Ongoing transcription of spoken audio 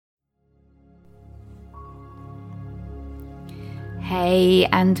Hey,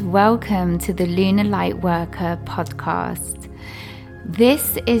 and welcome to the Lunar Lightworker podcast.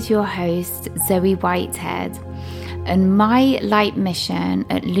 This is your host, Zoe Whitehead, and my light mission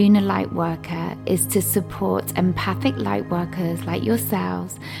at Lunar Lightworker is to support empathic lightworkers like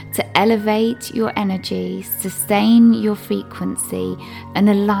yourselves to elevate your energy, sustain your frequency, and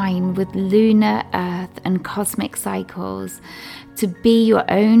align with lunar, earth, and cosmic cycles to be your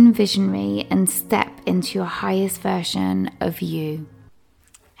own visionary and step into your highest version of you.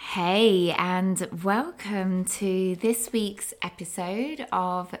 Hey, and welcome to this week's episode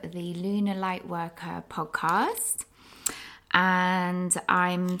of the Lunar Lightworker podcast. And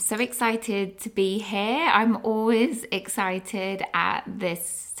I'm so excited to be here. I'm always excited at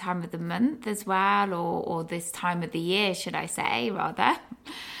this time of the month as well, or this time of the year, should I say, rather.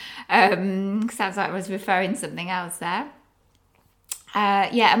 Sounds like I was referring to something else there. I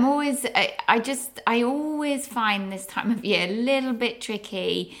always find this time of year a little bit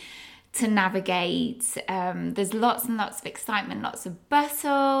tricky to navigate. There's lots and lots of excitement, lots of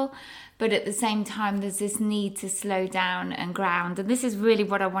bustle, but at the same time, there's this need to slow down and ground. And this is really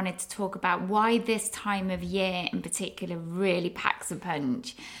what I wanted to talk about, why this time of year in particular really packs a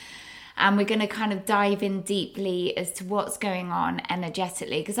punch. And we're going to kind of dive in deeply as to what's going on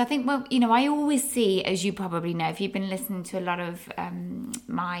energetically. Because I think, I always see, as you probably know, if you've been listening to a lot of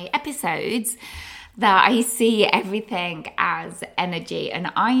my episodes, that I see everything as energy.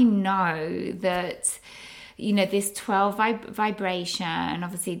 And I know that, this 12 vibration, and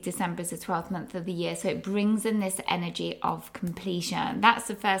obviously December is the 12th month of the year, so it brings in this energy of completion. That's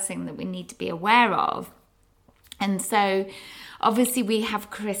the first thing that we need to be aware of. And so obviously we have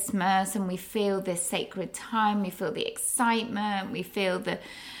Christmas and we feel this sacred time, we feel the excitement, we feel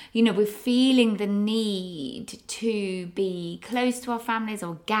we're feeling the need to be close to our families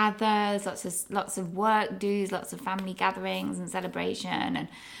or gather, lots of work dues, lots of family gatherings and celebration and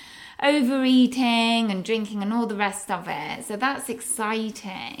overeating and drinking and all the rest of it. So that's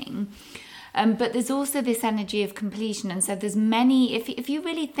exciting. But there's also this energy of completion, and so there's many. If you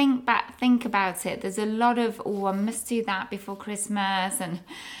really think about it, there's a lot of I must do that before Christmas, and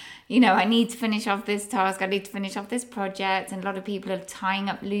I need to finish off this task, I need to finish off this project, and a lot of people are tying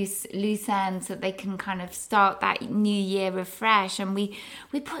up loose ends so that they can kind of start that new year afresh. And we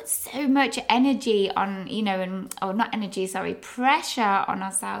put so much energy on, pressure on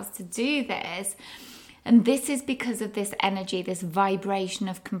ourselves to do this. And this is because of this energy, this vibration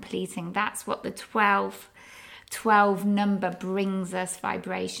of completing. That's what the 12 number brings us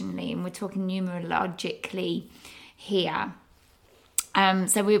vibrationally. And we're talking numerologically here.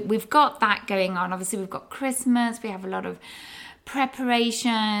 So we've got that going on. Obviously, we've got Christmas. We have a lot of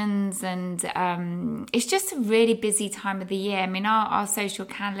preparations. And it's just a really busy time of the year. I mean, our social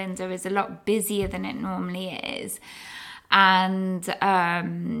calendar is a lot busier than it normally is. And, I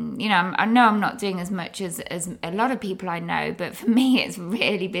know I'm not doing as much as a lot of people I know, but for me, it's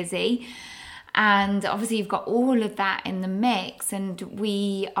really busy. And obviously, you've got all of that in the mix. And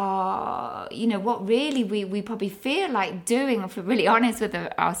we are, what really we probably feel like doing, if we're really honest with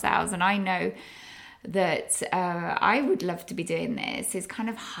ourselves, and I know that I would love to be doing this, is kind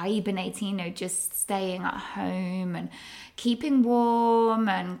of hibernating, just staying at home and keeping warm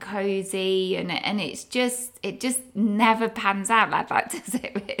and cozy, and it just never pans out like that, does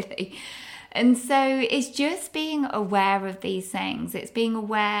it really? And so it's just being aware of these things. It's being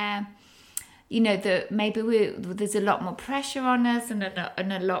aware, that maybe there's a lot more pressure on us and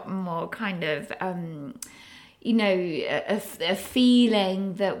a lot more kind of a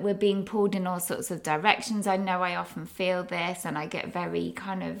feeling that we're being pulled in all sorts of directions. I know I often feel this, and I get very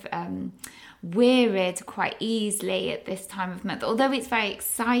kind of wearied quite easily at this time of month. Although it's very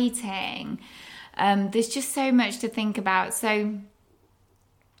exciting, there's just so much to think about. So,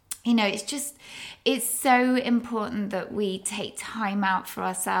 it's so important that we take time out for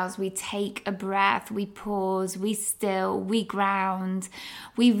ourselves. We take a breath, we pause, we still, we ground,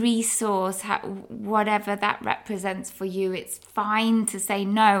 we resource, whatever that represents for you. It's fine to say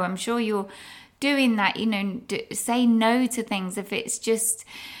no. I'm sure you're doing that, say no to things if it's just,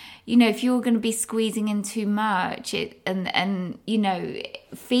 if you're going to be squeezing in too much and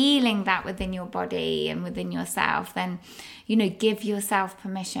feeling that within your body and within yourself, then, give yourself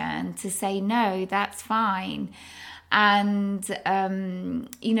permission to say no, that's fine. And,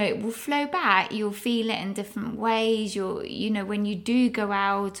 it will flow back. You'll feel it in different ways. When you do go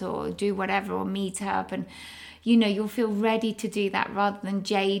out or do whatever or meet up, and, you'll feel ready to do that rather than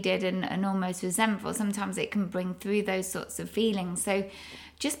jaded and almost resentful. Sometimes it can bring through those sorts of feelings. So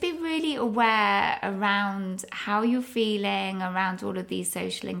just be really aware around how you're feeling around all of these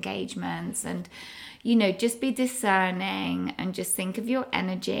social engagements, and just be discerning and just think of your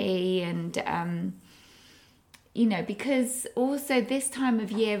energy. And because also this time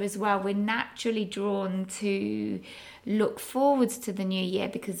of year as well, we're naturally drawn to look forwards to the new year,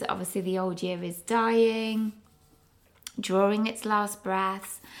 because obviously the old year is dying, drawing its last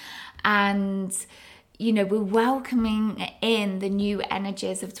breaths, and we're welcoming in the new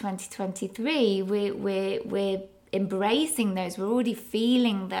energies of 2023. We're embracing those. We're already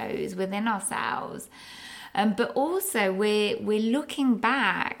feeling those within ourselves. But also we're looking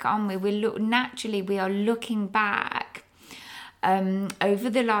back, aren't we? We are looking back over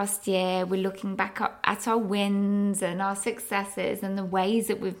the last year. We're looking back up at our wins and our successes and the ways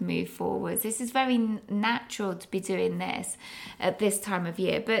that we've moved forward. This is very natural to be doing this at this time of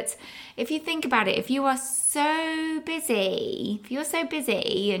year. But if you think about it, if you're so busy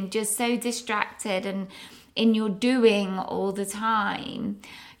and just so distracted and in your doing all the time,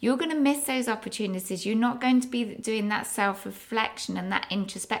 you're going to miss those opportunities. You're not going to be doing that self-reflection and that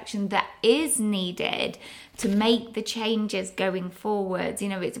introspection that is needed to make the changes going forward.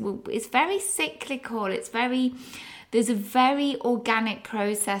 It's very cyclical. There's a very organic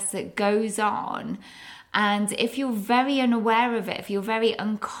process that goes on. And if you're very unaware of it, if you're very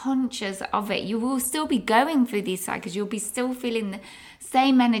unconscious of it, you will still be going through these cycles. You'll be still feeling the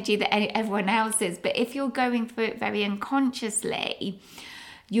same energy that everyone else is. But if you're going through it very unconsciously,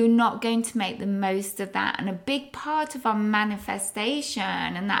 you're not going to make the most of that. And a big part of our manifestation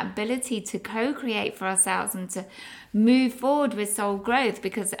and that ability to co-create for ourselves and to move forward with soul growth,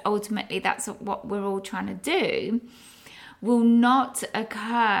 because ultimately that's what we're all trying to do, will not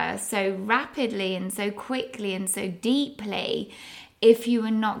occur so rapidly and so quickly and so deeply if you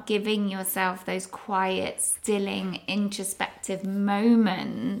are not giving yourself those quiet, stilling, introspective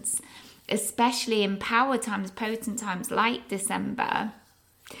moments, especially in power times, potent times like December,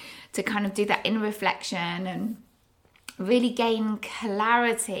 to kind of do that inner reflection and really gain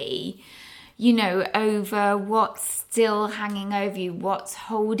clarity, over what's still hanging over you, what's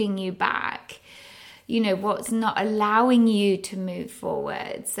holding you back, what's not allowing you to move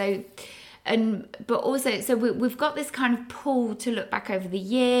forward. But also we've got this kind of pull to look back over the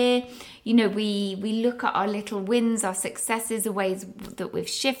year. We look at our little wins, our successes, the ways that we've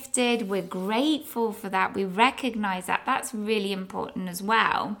shifted. We're grateful for that. We recognize that. That's really important as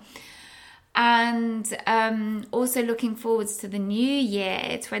well. And also looking forwards to the new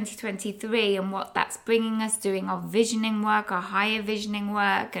year, 2023, and what that's bringing us, doing our visioning work, our higher visioning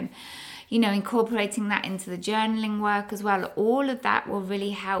work, and incorporating that into the journaling work as well. All of that will really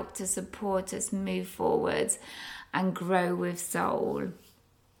help to support us move forward and grow with soul.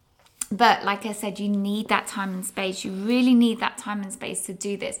 But like I said, you need that time and space. You really need that time and space to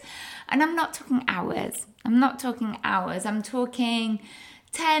do this. And I'm not talking hours. I'm talking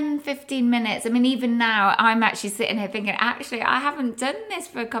 10, 15 minutes. I mean, even now, I'm actually sitting here thinking, I haven't done this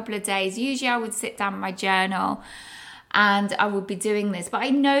for a couple of days. Usually I would sit down my journal and I would be doing this, but I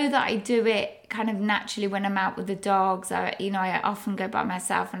know that I do it kind of naturally when I'm out with the dogs. I often go by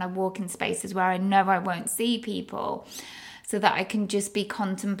myself and I walk in spaces where I know I won't see people, so that I can just be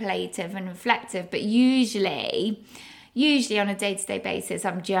contemplative and reflective. But usually on a day-to-day basis,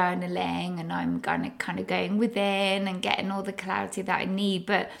 I'm journaling and I'm kind of going within and getting all the clarity that I need.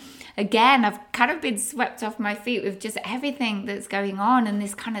 But again, I've kind of been swept off my feet with just everything that's going on, and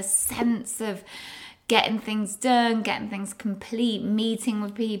this kind of sense of getting things done, getting things complete, meeting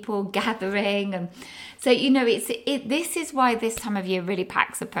with people, gathering. And so, this is why this time of year really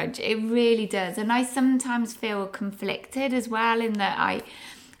packs a punch. It really does. And I sometimes feel conflicted as well, in that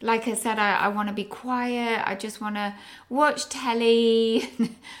like I said, I want to be quiet. I just want to watch telly,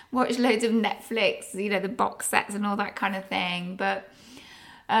 watch loads of Netflix, the box sets and all that kind of thing. But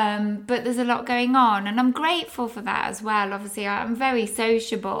there's a lot going on, and I'm grateful for that as well. Obviously, I'm very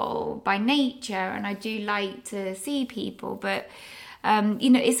sociable by nature, and I do like to see people. But,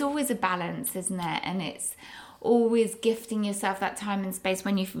 it's always a balance, isn't it? And it's always gifting yourself that time and space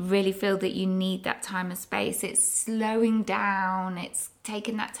when you really feel that you need that time and space. It's slowing down. It's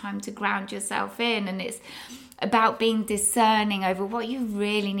taking that time to ground yourself in, and it's about being discerning over what you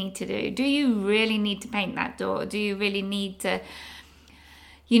really need to do. Do you really need to paint that door? Do you really need to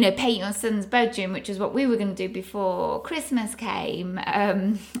paint your son's bedroom, which is what we were going to do before Christmas came,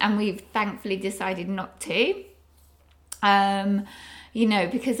 and we've thankfully decided not to,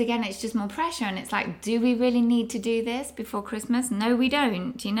 because again, it's just more pressure, and it's like, do we really need to do this before Christmas? No, we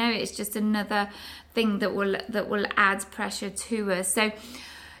don't. It's just another thing that will add pressure to us. So,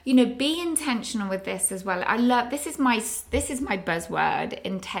 be intentional with this as well. I love, this is my buzzword,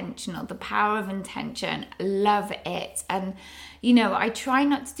 intentional, the power of intention. Love it. And, I try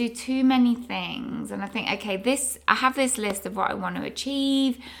not to do too many things. And I think, okay, I have this list of what I want to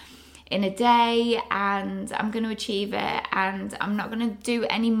achieve in a day, and I'm going to achieve it, and I'm not going to do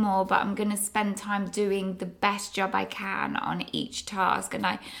any more, but I'm going to spend time doing the best job I can on each task. And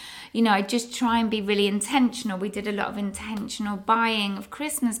I just try and be really intentional. We did a lot of intentional buying of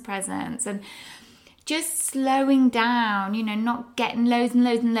Christmas presents and just slowing down, not getting loads and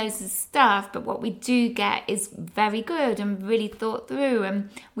loads and loads of stuff, but what we do get is very good and really thought through, and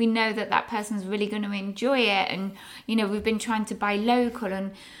we know that person's really going to enjoy it. And we've been trying to buy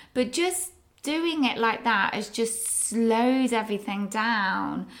local, but just doing it like that has just slowed everything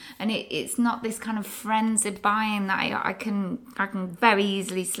down, and it's not this kind of frenzied buying that I can very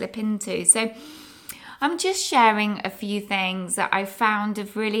easily slip into. So I'm just sharing a few things that I found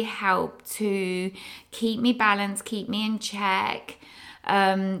have really helped to keep me balanced, keep me in check,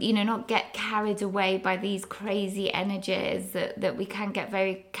 not get carried away by these crazy energies that we can get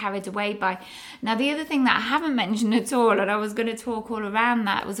very carried away by. Now, the other thing that I haven't mentioned at all, and I was going to talk all around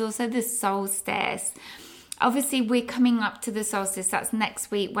that, was also the solstice. Obviously, we're coming up to the solstice. That's next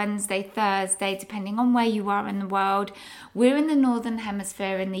week, Wednesday, Thursday, depending on where you are in the world. We're in the Northern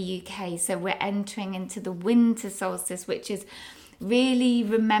Hemisphere in the UK, so we're entering into the winter solstice, which is really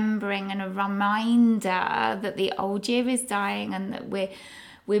remembering and a reminder that the old year is dying, and that we're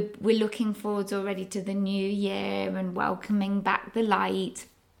looking forward already to the new year and welcoming back the light.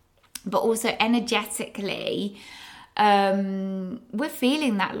 But also energetically, we're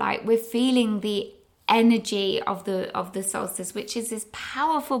feeling that light. We're feeling the energy of the solstice, which is this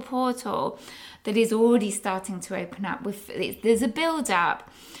powerful portal that is already starting to open up. There's a build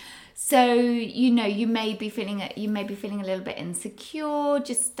up, so you may be feeling a little bit insecure,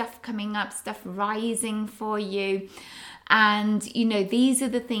 just stuff coming up, stuff rising for you. And these are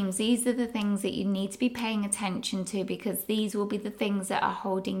the things that you need to be paying attention to, because these will be the things that are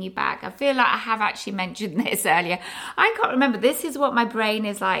holding you back. I feel like I have actually mentioned this earlier. I can't remember. This is what my brain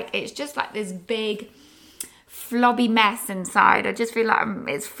is like. It's just like this big flobby mess inside. I just feel like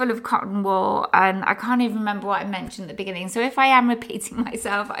it's full of cotton wool, and I can't even remember what I mentioned at the beginning. So if I am repeating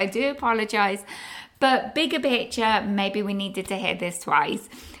myself, I do apologize. But bigger picture, maybe we needed to hear this twice,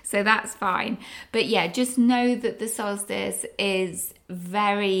 so that's fine. But yeah, just know that the solstice is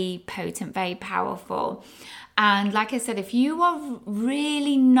very potent, very powerful. And like I said, if you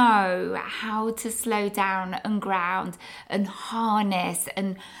really know how to slow down and ground and harness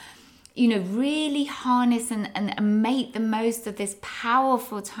and really harness and make the most of this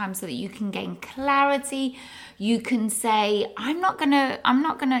powerful time, so that you can gain clarity. You can say, I'm not gonna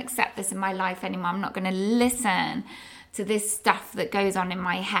accept this in my life anymore. I'm not gonna listen to this stuff that goes on in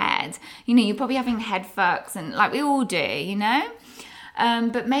my head. You're probably having head fucks, and like we all do,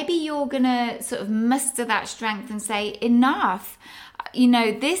 but maybe you're gonna sort of muster that strength and say, enough.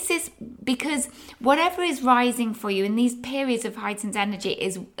 This is because whatever is rising for you in these periods of heightened energy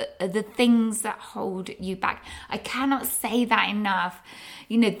is the things that hold you back. I cannot say that enough.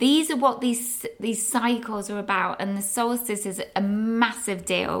 These are what these cycles are about, and the solstice is a massive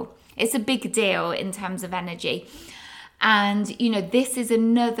deal. It's a big deal in terms of energy. And, this is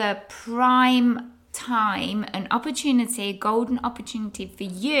another prime time, an opportunity, a golden opportunity for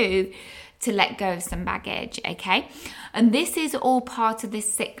you to let go of some baggage, okay? And this is all part of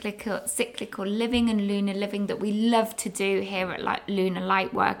this cyclical living and lunar living that we love to do here at Lunar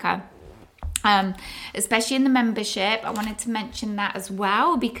Lightworker. Especially in the membership. I wanted to mention that as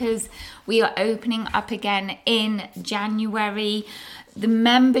well, because we are opening up again in January. The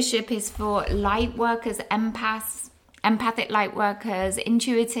membership is for light workers, empaths, empathic light workers,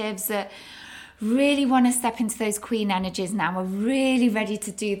 intuitives that really want to step into those queen energies now, are really ready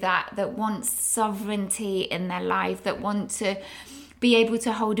to do that want sovereignty in their life, that want to be able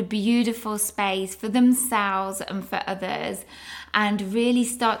to hold a beautiful space for themselves and for others, and really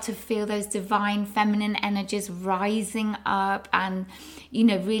start to feel those divine feminine energies rising up, and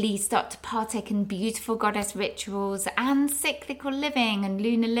really start to partake in beautiful goddess rituals and cyclical living and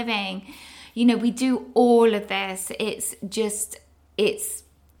lunar living. We do all of this.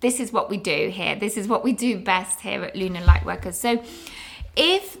 This is what we do here. This is what we do best here at Lunar Lightworkers. So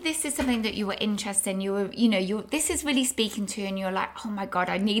if this is something that you were interested in, this is really speaking to you, and you're like, oh my God,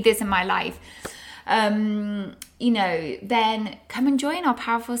 I need this in my life, then come and join our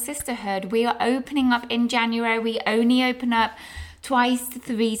powerful sisterhood. We are opening up in January. We only open up 2 to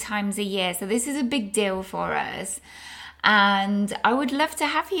 3 times a year. So this is a big deal for us. And I would love to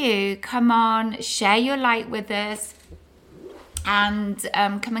have you come on, share your light with us. and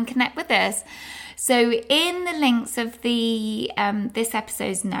come and connect with us. So in the links of the this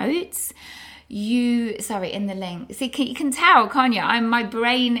episode's notes, in the link. See, you can tell, can't you? My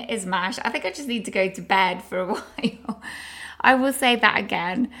brain is mashed. I think I just need to go to bed for a while. I will say that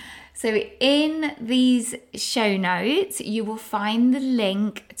again. So in these show notes, you will find the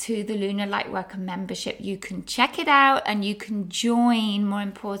link to the Lunar Lightworker membership. You can check it out and you can join, more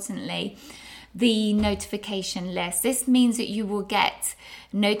importantly, the notification list. This means that you will get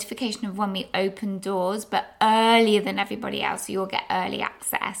notification of when we open doors, but earlier than everybody else. So you'll get early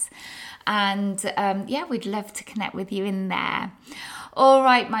access. And we'd love to connect with you in there. All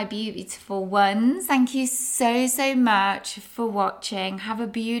right, my beautiful ones, thank you so much for watching. Have a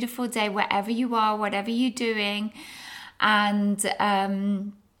beautiful day wherever you are, whatever you're doing. And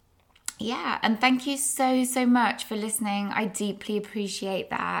and thank you so much for listening. I deeply appreciate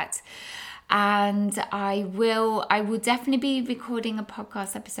that. And I will definitely be recording a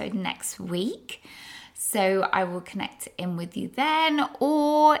podcast episode next week. So I will connect in with you then.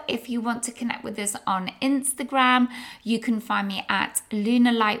 Or if you want to connect with us on Instagram, you can find me at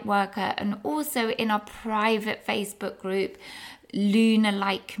Lunar Lightworker, and also in our private Facebook group, Lunar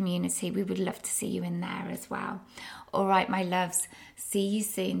Light Community. We would love to see you in there as well. All right, my loves. See you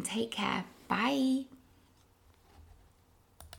soon. Take care. Bye.